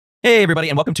Hey everybody,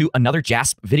 and welcome to another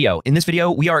JASP video. In this video,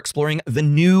 we are exploring the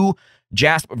new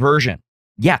JASP version.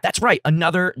 Yeah, that's right.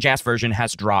 Another JASP version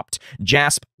has dropped.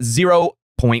 JASP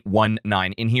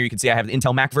 0.19. In here, you can see I have the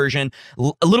Intel Mac version.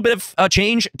 A little bit of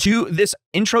change to this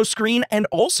intro screen, and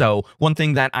also one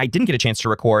thing that I didn't get a chance to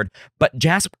record, but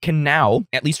JASP can now,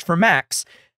 at least for Macs,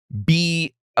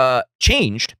 be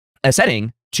changed a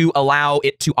setting to allow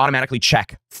it to automatically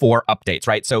check for updates,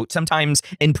 right? So sometimes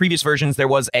in previous versions, there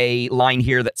was a line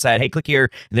here that said, hey, click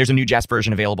here, there's a new JASP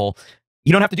version available.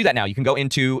 You don't have to do that now. You can go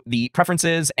into the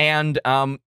preferences and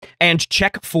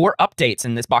check for updates,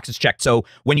 and this box is checked. So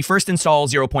when you first install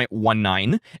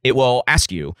 0.19, it will ask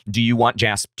you, do you want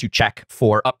JASP to check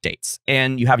for updates?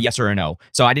 And you have a yes or a no.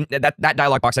 So I didn't, that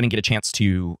dialog box, I didn't get a chance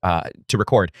to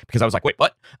record because I was like, wait,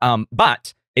 what?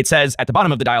 But it says at the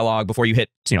bottom of the dialog before you hit,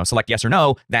 select yes or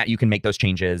no, that you can make those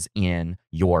changes in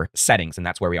your settings. And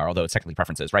that's where we are, although it's technically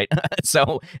preferences, right?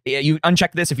 So you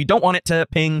uncheck this if you don't want it to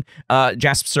ping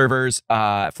JASP servers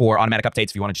for automatic updates,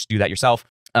 if you want to just do that yourself.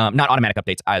 Not automatic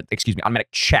updates, excuse me, automatic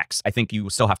checks. I think you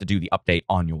still have to do the update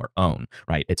on your own,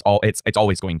 right? It's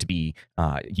always going to be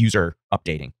user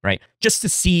updating, right? Just to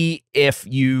see if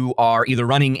you are either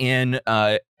running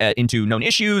into known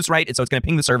issues, right? So it's going to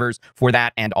ping the servers for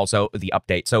that and also the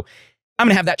update. So I'm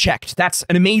going to have that checked. That's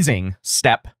an amazing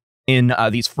step in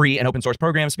these free and open source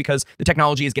programs because the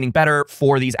technology is getting better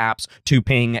for these apps to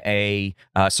ping a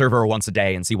server once a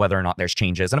day and see whether or not there's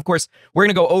changes. And of course, we're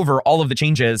going to go over all of the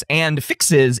changes and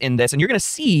fixes in this, and you're going to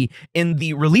see in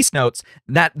the release notes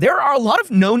that there are a lot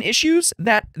of known issues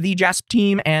that the JASP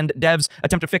team and devs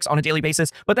attempt to fix on a daily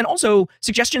basis, but then also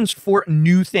suggestions for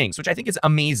new things, which I think is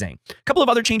amazing. A couple of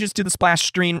other changes to the splash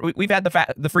screen. We've had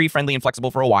the free, friendly, and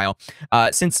flexible for a while.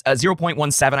 Since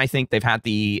 0.17, I think they've had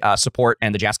the support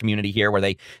and the JASP community here where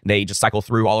they just cycle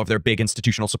through all of their big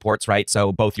institutional supports, right?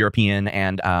 So both European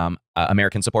and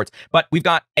American supports. But we've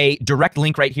got a direct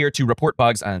link right here to report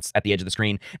bugs. It's at the edge of the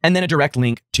screen, and then a direct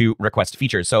link to request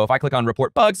features. So if I click on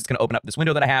report bugs, it's going to open up this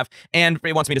window that I have, and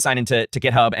it wants me to sign into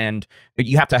GitHub, and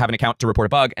you have to have an account to report a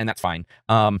bug, and that's fine.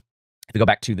 If we go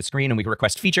back to the screen and we can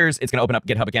request features, it's going to open up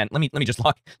GitHub again. Let me just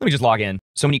log in.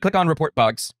 So when you click on report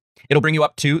bugs, it'll bring you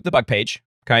up to the bug page.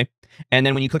 Okay. And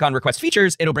then when you click on request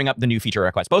features, it'll bring up the new feature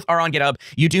requests. Both are on GitHub.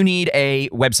 You do need a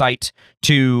website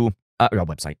to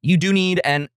You do need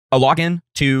a login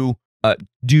to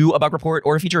do a bug report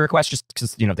or a feature request, just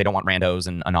because they don't want randos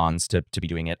and anons to be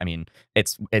doing it. I mean,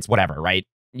 it's whatever, right?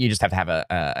 You just have to have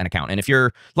an account. And if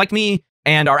you're like me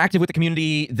and are active with the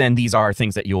community, then these are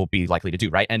things that you'll be likely to do,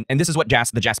 right? And this is what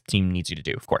the JASP team needs you to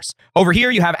do, of course. Over here,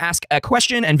 you have ask a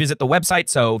question and visit the website.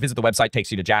 So visit the website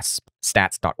takes you to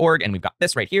jaspstats.org, and we've got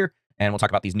this right here. And we'll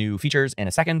talk about these new features in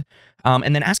a second.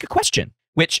 And then ask a question,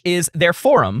 which is their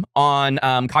forum on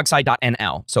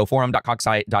cogsci.nl. So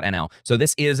forum.cogsci.nl. So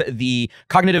this is the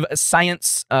cognitive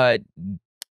science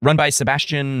run by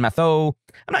Sebastian Mathot.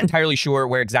 I'm not entirely sure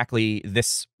where exactly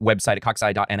this website at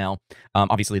cogsci.nl.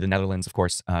 Obviously, the Netherlands, of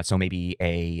course, so maybe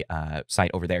a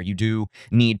site over there. You do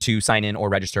need to sign in or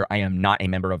register. I am not a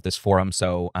member of this forum,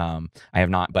 so I have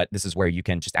not, but this is where you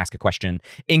can just ask a question.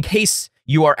 In case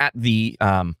you are at the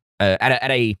at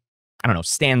a I don't know,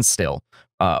 standstill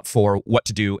for what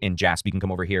to do in JASP, you can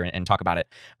come over here and talk about it.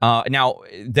 Now,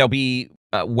 there'll be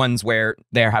ones where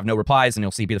there have no replies, and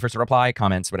you'll see be the first to reply,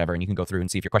 comments, whatever, and you can go through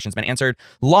and see if your question's been answered.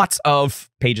 Lots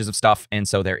of pages of stuff, and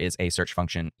so there is a search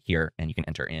function here, and you can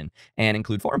enter in and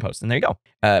include forum posts, and there you go.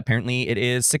 Apparently, it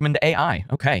is Sigmund AI.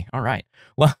 Okay, all right.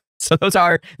 Well, so those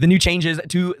are the new changes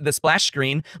to the splash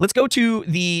screen. Let's go to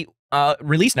the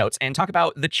release notes and talk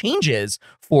about the changes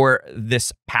for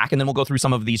this pack, and then we'll go through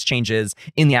some of these changes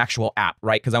in the actual app,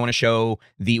 right? Because I want to show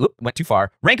went too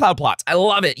far. Rain cloud plots. I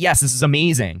love it. Yes, this is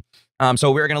amazing.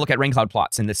 So we're going to look at rain cloud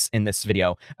plots in this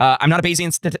video. I'm not a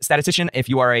Bayesian statistician. If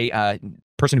you are a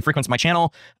person who frequents my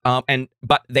channel,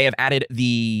 but they have added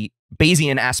the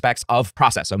Bayesian aspects of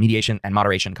process, so mediation and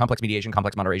moderation, complex mediation,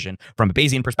 complex moderation from a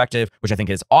Bayesian perspective, which I think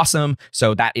is awesome.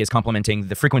 So that is complementing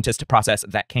the frequentist process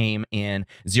that came in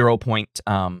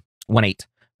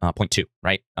 0.18.2,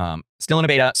 right? Still in a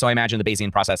beta, so I imagine the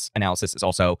Bayesian process analysis is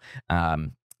also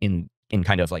in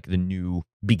kind of like the new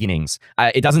beginnings.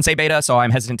 It doesn't say beta, so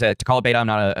I'm hesitant to call it beta. I'm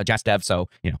not a JASP dev, so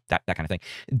that kind of thing.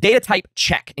 Data type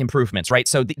check improvements, right?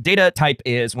 So the data type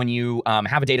is when you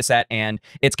have a data set and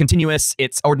it's continuous,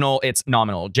 it's ordinal, it's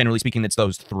nominal. Generally speaking, it's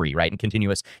those three, right? And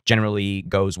continuous generally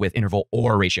goes with interval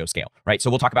or ratio scale, right? So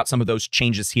we'll talk about some of those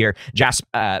changes here. JASP,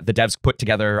 the devs put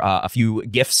together a few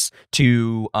GIFs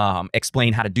to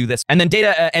explain how to do this. And then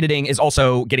data editing is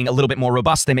also getting a little bit more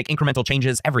robust. They make incremental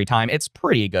changes every time. It's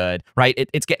pretty good, right?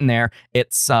 It's getting there.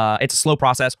 a slow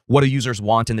process. What do users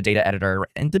want in the data editor?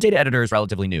 And the data editor is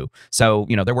relatively new. So,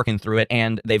 they're working through it,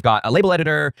 and they've got a label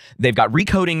editor. They've got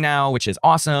recoding now, which is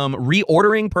awesome.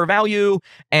 Reordering per value,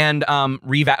 and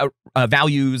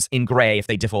values in gray if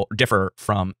they differ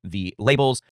from the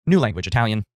labels. New language,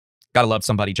 Italian. Gotta love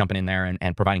somebody jumping in there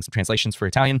and providing some translations for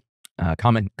Italian.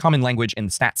 Common language in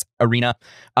the stats arena.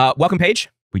 Welcome page.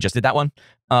 We just did that one.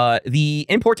 The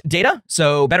import data,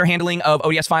 so better handling of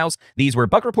ODS files. These were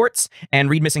bug reports, and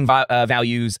read missing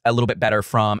values a little bit better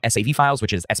from SAV files,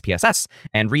 which is SPSS,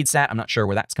 and read stat. I'm not sure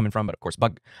where that's coming from, but of course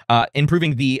bug.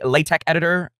 Improving the LaTeX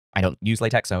editor. I don't use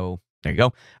LaTeX, so there you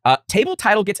go. Table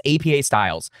title gets APA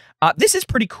styles. This is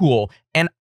pretty cool, and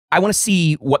I want to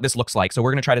see what this looks like. So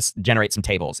we're going to try to generate some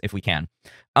tables if we can.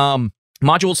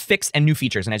 Modules fixed and new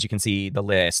features. And as you can see, the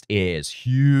list is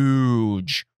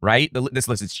huge, right? This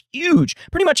list is huge.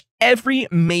 Pretty much every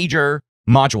major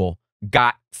module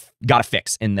got a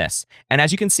fix in this. And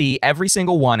as you can see, every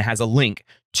single one has a link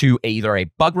to either a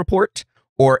bug report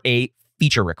or a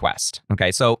feature request.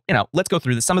 Okay, so, let's go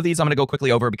through this. Some of these I'm going to go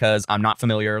quickly over because I'm not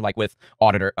familiar, like with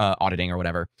auditing or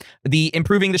whatever. The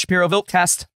improving the Shapiro-Wilk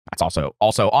test. That's also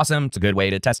awesome. It's a good way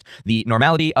to test the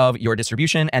normality of your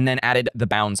distribution, and then added the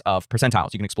bounds of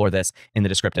percentiles. You can explore this in the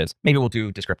descriptives. Maybe we'll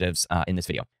do descriptives in this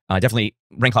video. Definitely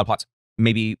rain cloud plots.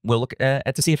 Maybe we'll look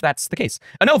to see if that's the case.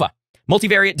 ANOVA,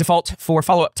 multivariate default for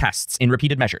follow-up tests in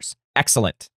repeated measures.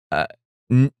 Excellent.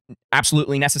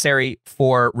 Absolutely necessary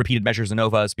for repeated measures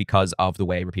ANOVAs because of the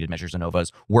way repeated measures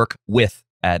ANOVAs work with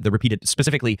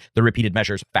specifically the repeated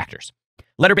measures factors.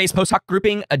 Letter-based post hoc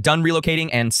grouping, done relocating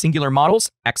and singular models.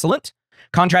 Excellent.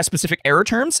 Contrast-specific error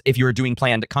terms if you're doing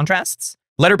planned contrasts.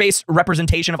 Letter-based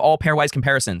representation of all pairwise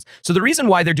comparisons. So the reason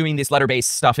why they're doing this letter-based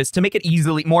stuff is to make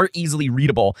it more easily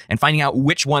readable and finding out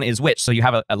which one is which. So you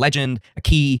have a legend, a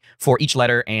key for each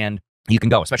letter, and you can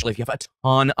go, especially if you have a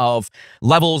ton of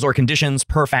levels or conditions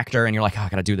per factor, and you're like, oh, I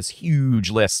got to do this huge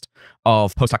list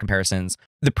of post hoc comparisons.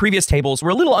 The previous tables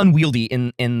were a little unwieldy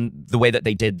in the way that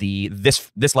they did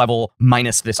this level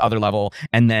minus this other level,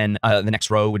 and then the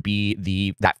next row would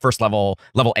be that first level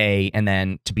A, and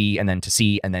then to B, and then to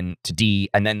C, and then to D,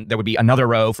 and then there would be another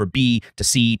row for B to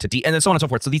C to D, and then so on and so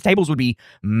forth. So these tables would be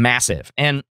massive,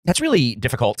 and that's really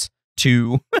difficult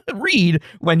to read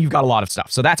when you've got a lot of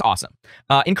stuff. So that's awesome.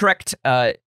 Incorrect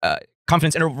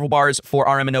confidence interval bars for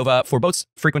RM ANOVA for both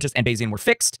frequentist and Bayesian were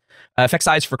fixed. Effect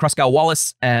size for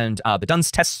Kruskal-Wallace and the Duns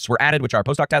tests were added, which are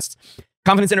post hoc tests.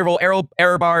 Confidence interval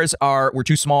error bars were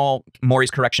too small.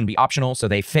 Maury's correction be optional, so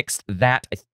they fixed that.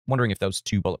 I'm wondering if those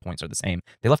two bullet points are the same.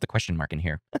 They left the question mark in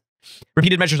here.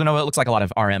 Repeated measures ANOVA. It looks like a lot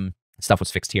of RM stuff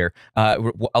was fixed here.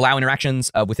 Allow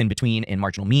interactions within, between, and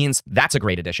marginal means. That's a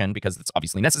great addition because it's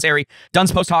obviously necessary.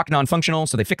 Duns post hoc non-functional,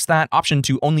 so they fixed that. Option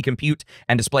to only compute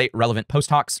and display relevant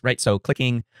post hocs, right? So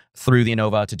clicking through the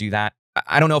ANOVA to do that.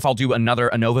 I don't know if I'll do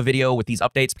another ANOVA video with these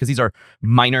updates because these are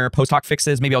minor post hoc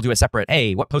fixes. Maybe I'll do a separate,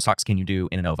 hey, what post hocs can you do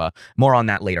in ANOVA? More on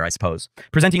that later, I suppose.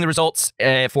 Presenting the results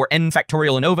for n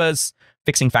factorial ANOVAs,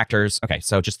 fixing factors. Okay,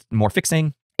 so just more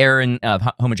fixing. Error in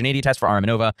homogeneity test for RM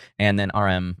ANOVA, and then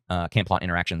RM can't plot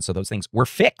interactions. So those things were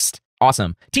fixed.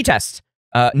 Awesome. T-test,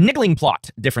 niggling plot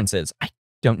differences. I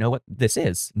don't know what this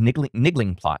is.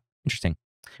 Niggling plot. Interesting.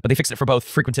 But they fixed it for both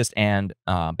frequentist and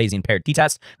Bayesian paired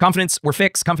t-test. Confidence were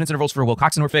fixed. Confidence intervals for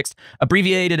Wilcoxon were fixed.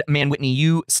 Abbreviated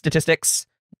Mann-Whitney-U statistics.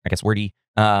 I guess wordy.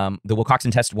 The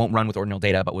Wilcoxon test won't run with ordinal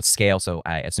data, but with scale, so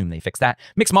I assume they fixed that.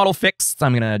 Mixed model fixed, so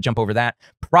I'm going to jump over that.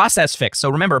 Process fixed. So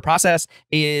remember, process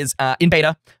is in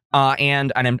beta,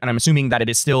 and I'm assuming that it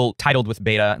is still titled with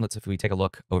beta. And if we take a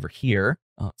look over here,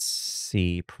 let's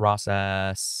see,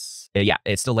 process. Yeah,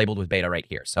 it's still labeled with beta right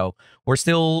here. So we're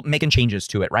still making changes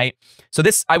to it, right? So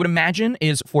this, I would imagine,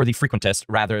 is for the frequentist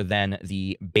rather than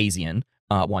the Bayesian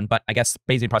one, but I guess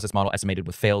Bayesian process model estimated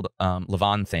with failed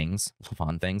Lavon things.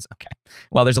 Okay.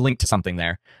 Well, there's a link to something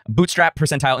there. Bootstrap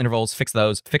percentile intervals, fix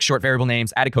those. Fix short variable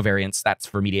names, added covariance. That's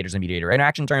for mediators and mediator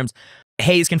interaction terms.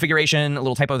 Hayes configuration, a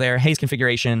little typo there. Hayes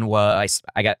configuration was,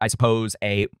 I suppose,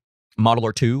 a model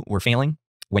or two were failing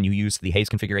when you use the Hayes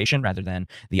configuration rather than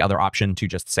the other option to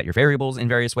just set your variables in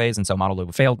various ways. And so model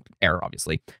failed. Error,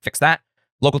 obviously. Fix that.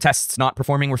 Local tests not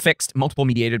performing were fixed. Multiple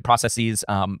mediated processes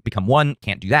become one.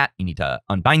 Can't do that. You need to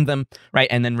unbind them, right?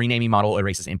 And then renaming model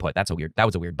erases input. That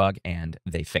was a weird bug, and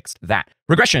they fixed that.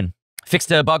 Regression. Fixed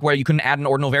a bug where you couldn't add an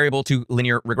ordinal variable to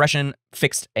linear regression.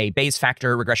 Fixed a Bayes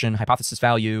factor regression hypothesis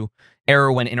value.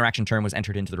 Error when interaction term was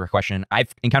entered into the regression.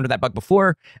 I've encountered that bug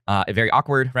before. Very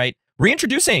awkward, right?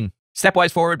 Reintroducing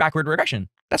stepwise forward backward regression.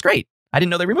 That's great. I didn't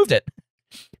know they removed it.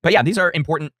 But yeah, these are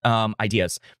important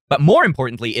ideas. But more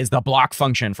importantly is the block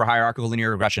function for hierarchical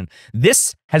linear regression.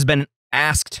 This has been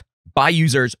asked by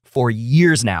users for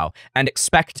years now, and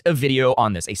expect a video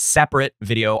on this, a separate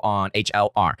video on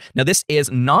HLR. Now, this is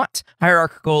not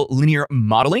hierarchical linear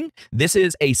modeling. This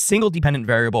is a single dependent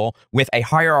variable with a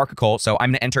hierarchical. So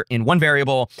I'm going to enter in one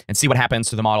variable and see what happens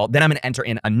to the model. Then I'm going to enter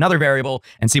in another variable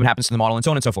and see what happens to the model, and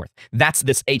so on and so forth. That's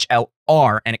this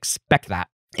HLR, and expect that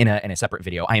in a separate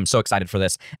video. I am so excited for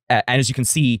this. And as you can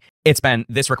see,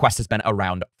 this request has been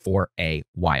around for a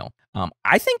while.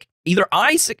 I think either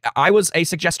I was a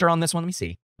suggester on this one. Let me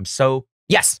see.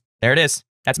 Yes, there it is.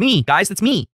 That's me, guys. That's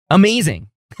me. Amazing.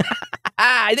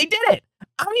 They did it.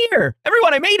 I'm here.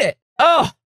 Everyone, I made it. Oh,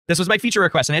 this was my feature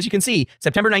request. And as you can see,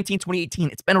 September 19, 2018,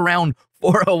 it's been around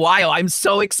for a while. I'm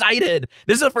so excited.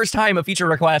 This is the first time a feature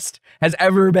request has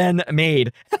ever been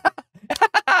made.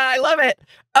 I love it.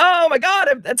 Oh my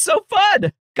God, that's so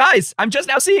fun. Guys, I'm just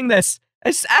now seeing this.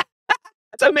 It's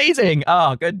amazing.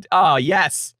 Oh, good. Oh,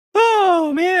 yes.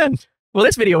 Oh, man. Well,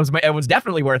 this video was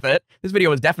definitely worth it. This video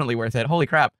was definitely worth it. Holy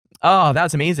crap. Oh,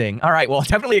 that's amazing. All right. Well,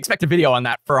 definitely expect a video on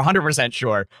that for 100%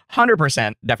 sure.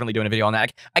 100% definitely doing a video on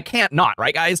that. I can't not,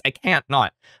 right, guys? I can't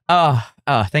not.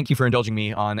 Thank you for indulging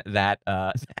me on that.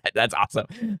 That's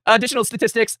awesome. Additional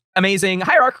statistics, amazing.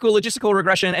 Hierarchical logistical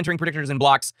regression, entering predictors in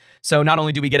blocks. So not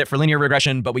only do we get it for linear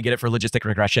regression, but we get it for logistic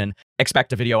regression.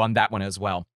 Expect a video on that one as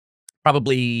well.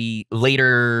 Probably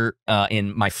later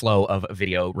in my flow of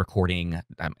video recording,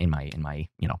 in my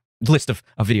list of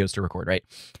videos to record, right?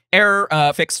 Error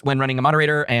fixed when running a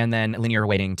moderator, and then linear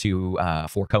weighting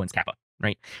for Cohen's kappa,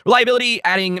 right? Reliability,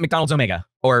 adding McDonald's omega,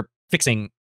 or fixing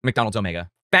McDonald's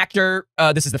omega. Factor,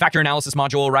 this is the factor analysis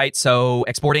module, right? So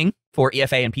exporting for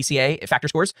EFA and PCA factor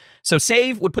scores. So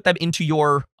save would put them into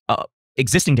your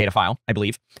existing data file, I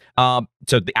believe.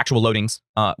 So the actual loadings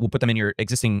will put them in your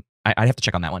existing. I have to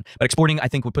check on that one. But exporting, I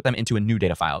think, would put them into a new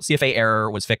data file. CFA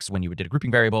error was fixed when you did a grouping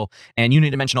variable, and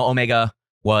unidimensional omega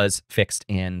was fixed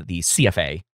in the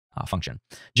CFA function.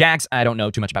 JAGs, I don't know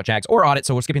too much about JAGs or audit,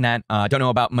 so we're skipping that. Don't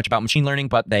know much about machine learning,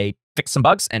 but they fixed some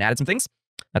bugs and added some things.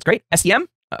 That's great. SEM,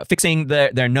 fixing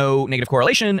their no negative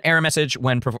correlation error message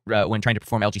when trying to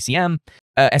perform LGCM.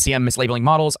 SEM mislabeling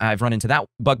models. I've run into that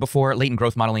bug before. Latent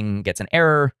growth modeling gets an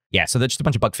error. Yeah, so there's just a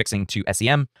bunch of bug fixing to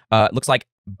SEM. Looks like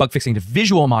bug fixing to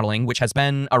visual modeling, which has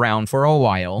been around for a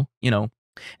while,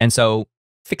 and so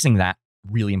fixing that,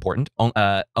 really important.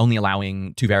 Only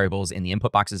allowing 2 variables in the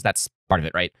input boxes. That's part of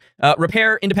it, right?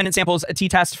 Repair independent samples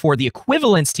t-test for the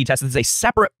equivalence t-test. This is a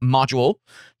separate module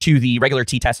to the regular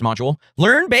t-test module.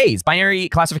 Learn Bayes, binary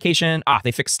classification.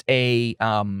 They fixed a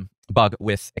bug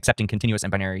with accepting continuous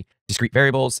and binary discrete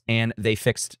variables, and they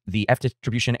fixed the F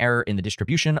distribution error in the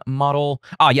distribution model.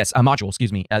 Yes, a module,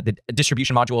 excuse me. The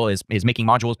distribution module is making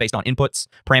modules based on inputs,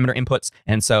 parameter inputs,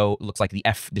 and so it looks like the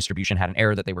F distribution had an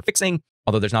error that they were fixing,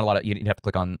 although there's not a lot of, you'd have to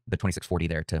click on the 2640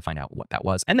 there to find out what that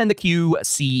was. And then the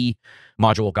QC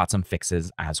module got some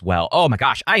fixes as well. Oh my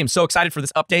gosh, I am so excited for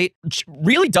this update. It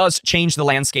really does change the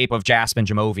landscape of JASP and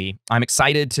Jamovi. I'm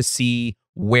excited to see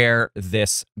where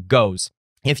this goes.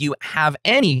 If you have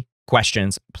any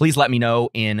questions, please let me know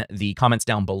in the comments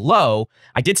down below.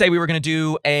 I did say we were going to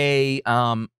do a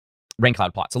rain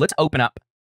cloud plot. So let's open up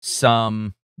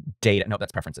some data. No,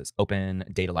 that's preferences. Open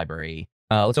data library.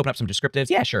 Let's open up some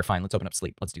descriptives. Yeah, sure, fine. Let's open up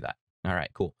sleep. Let's do that. All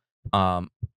right, cool.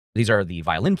 These are the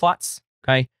violin plots.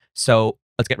 Okay, so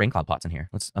let's get rain cloud plots in here.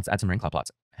 Let's add some rain cloud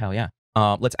plots. Hell yeah.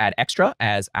 Let's add extra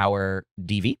as our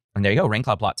DV. And there you go, rain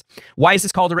cloud plots. Why is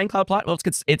this called a rain cloud plot? Well,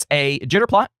 it's a jitter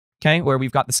plot. Okay, where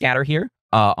we've got the scatter here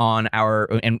on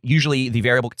and usually the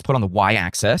variable gets put on the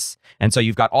y-axis. And so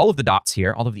you've got all of the dots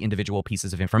here, all of the individual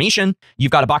pieces of information.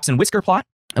 You've got a box and whisker plot,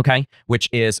 okay, which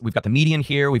is, we've got the median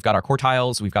here, we've got our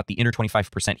quartiles, we've got the inner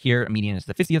 25% here, median is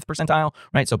the 50th percentile,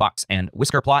 right? So box and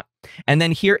whisker plot. And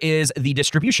then here is the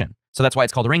distribution. So that's why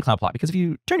it's called a rain cloud plot, because if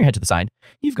you turn your head to the side,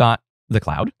 you've got the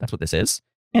cloud, that's what this is,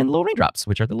 and little raindrops,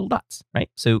 which are the little dots,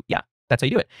 right? So yeah, that's how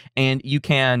you do it. And you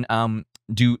can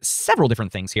do several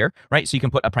different things here, right? So you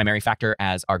can put a primary factor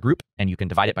as our group, and you can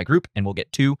divide it by group, and we'll get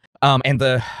 2. And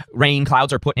the rain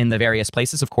clouds are put in the various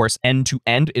places. Of course, end to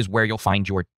end is where you'll find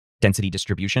your density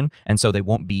distribution, and so they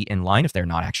won't be in line if they're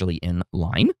not actually in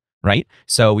line, right?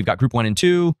 So we've got group 1 and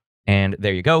 2, and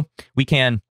there you go. We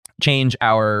can change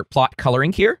our plot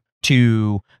coloring here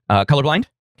to colorblind,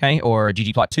 okay, or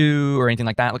ggplot2 or anything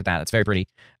like that. Look at that, that's very pretty.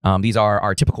 These are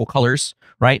our typical colors,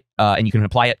 right? And you can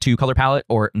apply it to color palette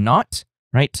or not.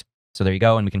 Right? So there you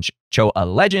go. And we can show a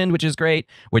legend, which is great,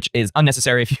 which is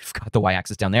unnecessary if you've got the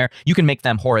y-axis down there. You can make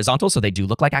them horizontal so they do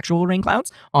look like actual rain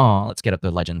clouds. Oh, let's get up the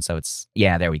legend. So it's,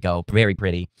 yeah, there we go. Very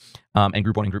pretty. And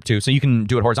group 1 and group 2. So you can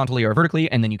do it horizontally or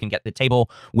vertically, and then you can get the table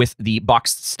with the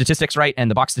box statistics, right? And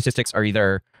the box statistics are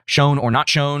either shown or not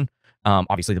shown.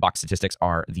 Obviously, the box statistics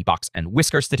are the box and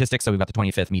whisker statistics. So we've got the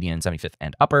 25th, median, 75th,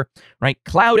 and upper, right?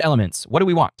 Cloud elements. What do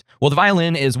we want? Well, the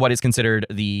violin is what is considered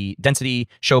the density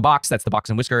show box. That's the box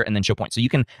and whisker, and then show point. So you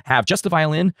can have just the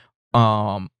violin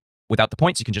without the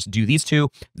points. You can just do these two.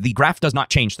 The graph does not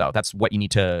change, though. That's what you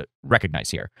need to recognize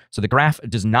here. So the graph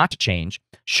does not change.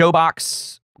 Show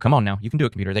box, come on now. You can do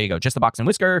it, computer. There you go. Just the box and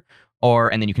whisker,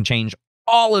 and then you can change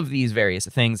all of these various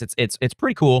things. It's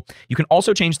pretty cool. You can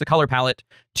also change the color palette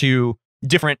to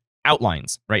different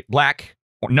outlines, right? Black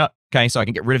or none. Okay, so I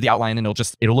can get rid of the outline and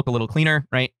it'll look a little cleaner,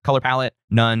 right? Color palette,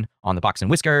 none on the box and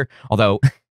whisker, although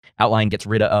outline gets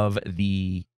rid of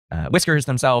the whiskers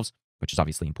themselves, which is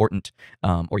obviously important.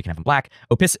 Or you can have them black.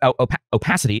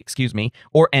 Opacity, excuse me.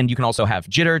 And you can also have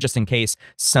jitter, just in case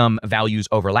some values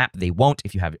overlap. They won't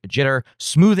if you have jitter.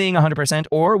 Smoothing 100%,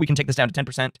 or we can take this down to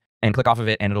 10% and click off of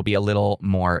it, and it'll be a little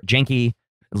more janky,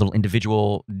 little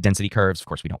individual density curves. Of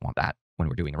course, we don't want that when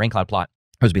we're doing a rain cloud plot.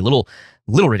 It would be a little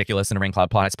ridiculous in a rain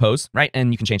cloud plot, I suppose, right?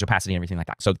 And you can change opacity and everything like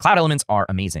that. So the cloud elements are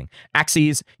amazing.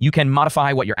 Axes, you can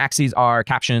modify what your axes are.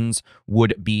 Captions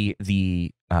would be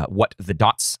the what the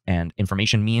dots and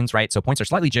information means, right? So points are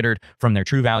slightly jittered from their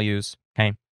true values,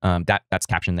 okay? That's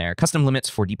caption there. Custom limits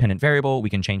for dependent variable, we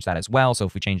can change that as well. So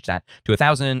if we change that to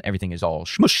 1,000, everything is all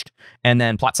smushed. And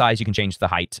then plot size, you can change the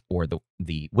height or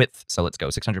the width. So let's go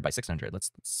 600 by 600.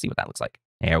 Let's see what that looks like.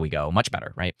 There we go. Much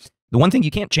better, right? The one thing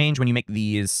you can't change when you make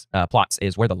these plots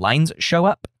is where the lines show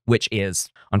up, which is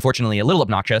unfortunately a little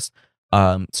obnoxious.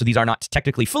 So these are not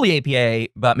technically fully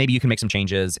APA, but maybe you can make some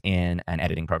changes in an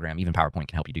editing program. Even PowerPoint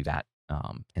can help you do that.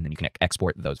 And then you can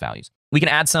export those values. We can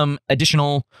add some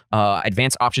additional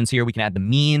advanced options here. We can add the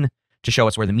mean to show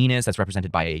us where the mean is. That's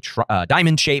represented by a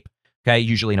diamond shape. Okay,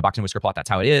 usually in a box and whisker plot, that's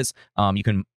how it is. You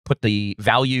can put the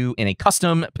value in a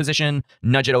custom position,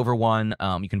 nudge it over one.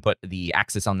 You can put the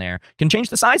axis on there. You can change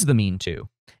the size of the mean too.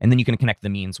 And then you can connect the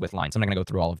means with lines. I'm not going to go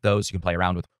through all of those. You can play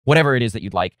around with whatever it is that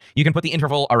you'd like. You can put the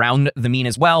interval around the mean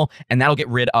as well, and that'll get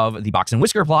rid of the box and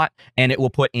whisker plot, and it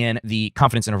will put in the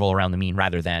confidence interval around the mean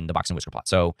rather than the box and whisker plot.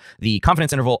 So the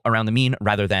confidence interval around the mean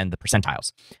rather than the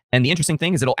percentiles. And the interesting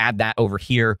thing is it'll add that over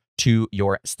here to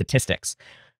your statistics.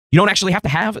 You don't actually have to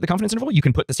have the confidence interval. You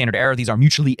can put the standard error. These are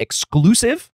mutually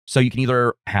exclusive. So you can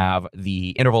either have the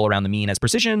interval around the mean as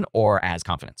precision or as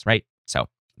confidence, right? So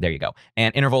there you go.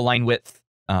 And interval line width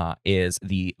is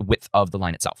the width of the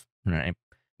line itself. Right?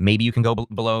 Maybe you can go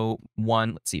below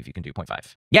 1. Let's see if you can do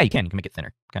 0.5. Yeah, you can. You can make it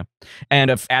thinner. Okay. And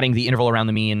if adding the interval around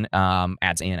the mean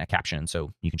adds in a caption,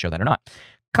 so you can show that or not.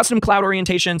 Custom cloud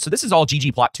orientation. So this is all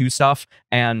ggplot2 stuff,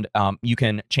 and you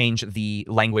can change the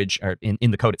language or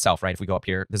in the code itself, right? If we go up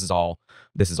here, this is all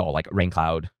like rain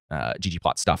cloud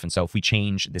ggplot stuff. And so if we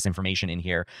change this information in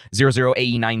here,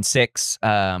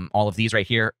 00AE96, all of these right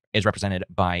here is represented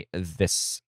by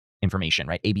this information,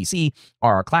 right? ABC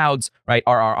are our clouds, right?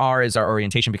 RRR is our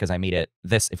orientation because I made it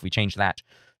this. If we change that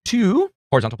to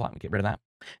horizontal plot, we get rid of that.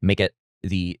 Make it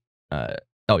the, oh,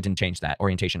 it didn't change that.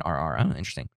 Orientation RR. Oh,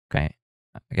 interesting. Okay.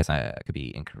 I guess I could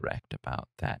be incorrect about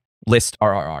that. List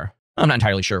RRR. I'm not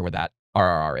entirely sure where that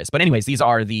RRR is. But anyways, these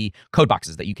are the code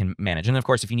boxes that you can manage. And of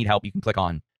course, if you need help, you can click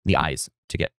on the eyes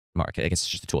to get marked. I guess it's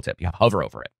just a tooltip. You have hover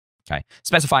over it. Okay.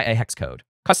 Specify a hex code.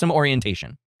 Custom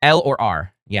orientation. L or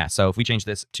R. Yeah, so if we change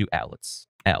this to L, it's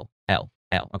L, L,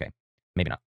 L. Okay, maybe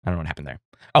not. I don't know what happened there.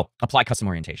 Oh, apply custom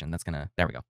orientation. That's gonna, there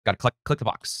we go. Got to click the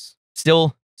box.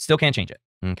 Still can't change it.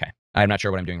 Okay, I'm not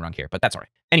sure what I'm doing wrong here, but that's all right.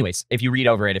 Anyways, if you read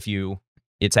over it,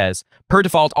 it says, per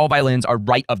default, all violins are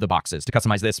right of the boxes. To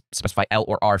customize this, specify L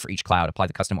or R for each cloud. Apply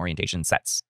the custom orientation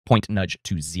sets. Point nudge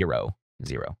to 0,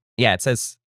 0. Yeah, it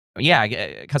says,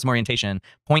 yeah, custom orientation,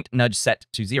 point nudge set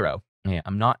to 0. Yeah,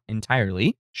 I'm not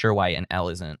entirely sure why an L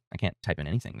isn't. I can't type in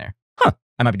anything there. Huh.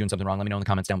 I might be doing something wrong. Let me know in the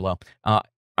comments down below. All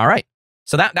right.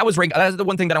 So that's the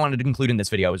one thing that I wanted to include in this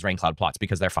video is rain cloud plots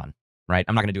because they're fun, right?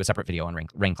 I'm not going to do a separate video on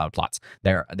rain cloud plots.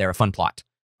 They're a fun plot.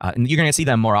 And you're going to see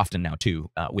them more often now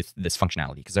too with this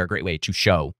functionality because they're a great way to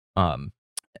show. Oh,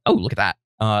 look at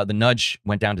that. The nudge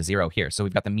went down to 0 here. So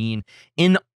we've got the mean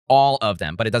in all of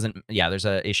them, but it doesn't. Yeah, there's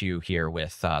an issue here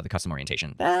with the custom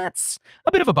orientation. That's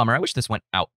a bit of a bummer. I wish this went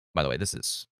out. By the way, it's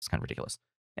kind of ridiculous.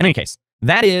 In any case,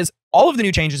 that is all of the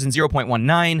new changes in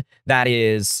 0.19. That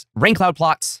is rain cloud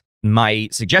plots. My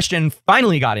suggestion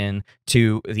finally got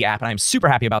into the app, and I'm super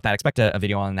happy about that. Expect a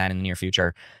video on that in the near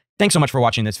future. Thanks so much for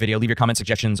watching this video. Leave your comments,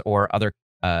 suggestions, or other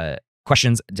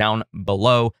questions down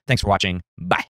below. Thanks for watching. Bye.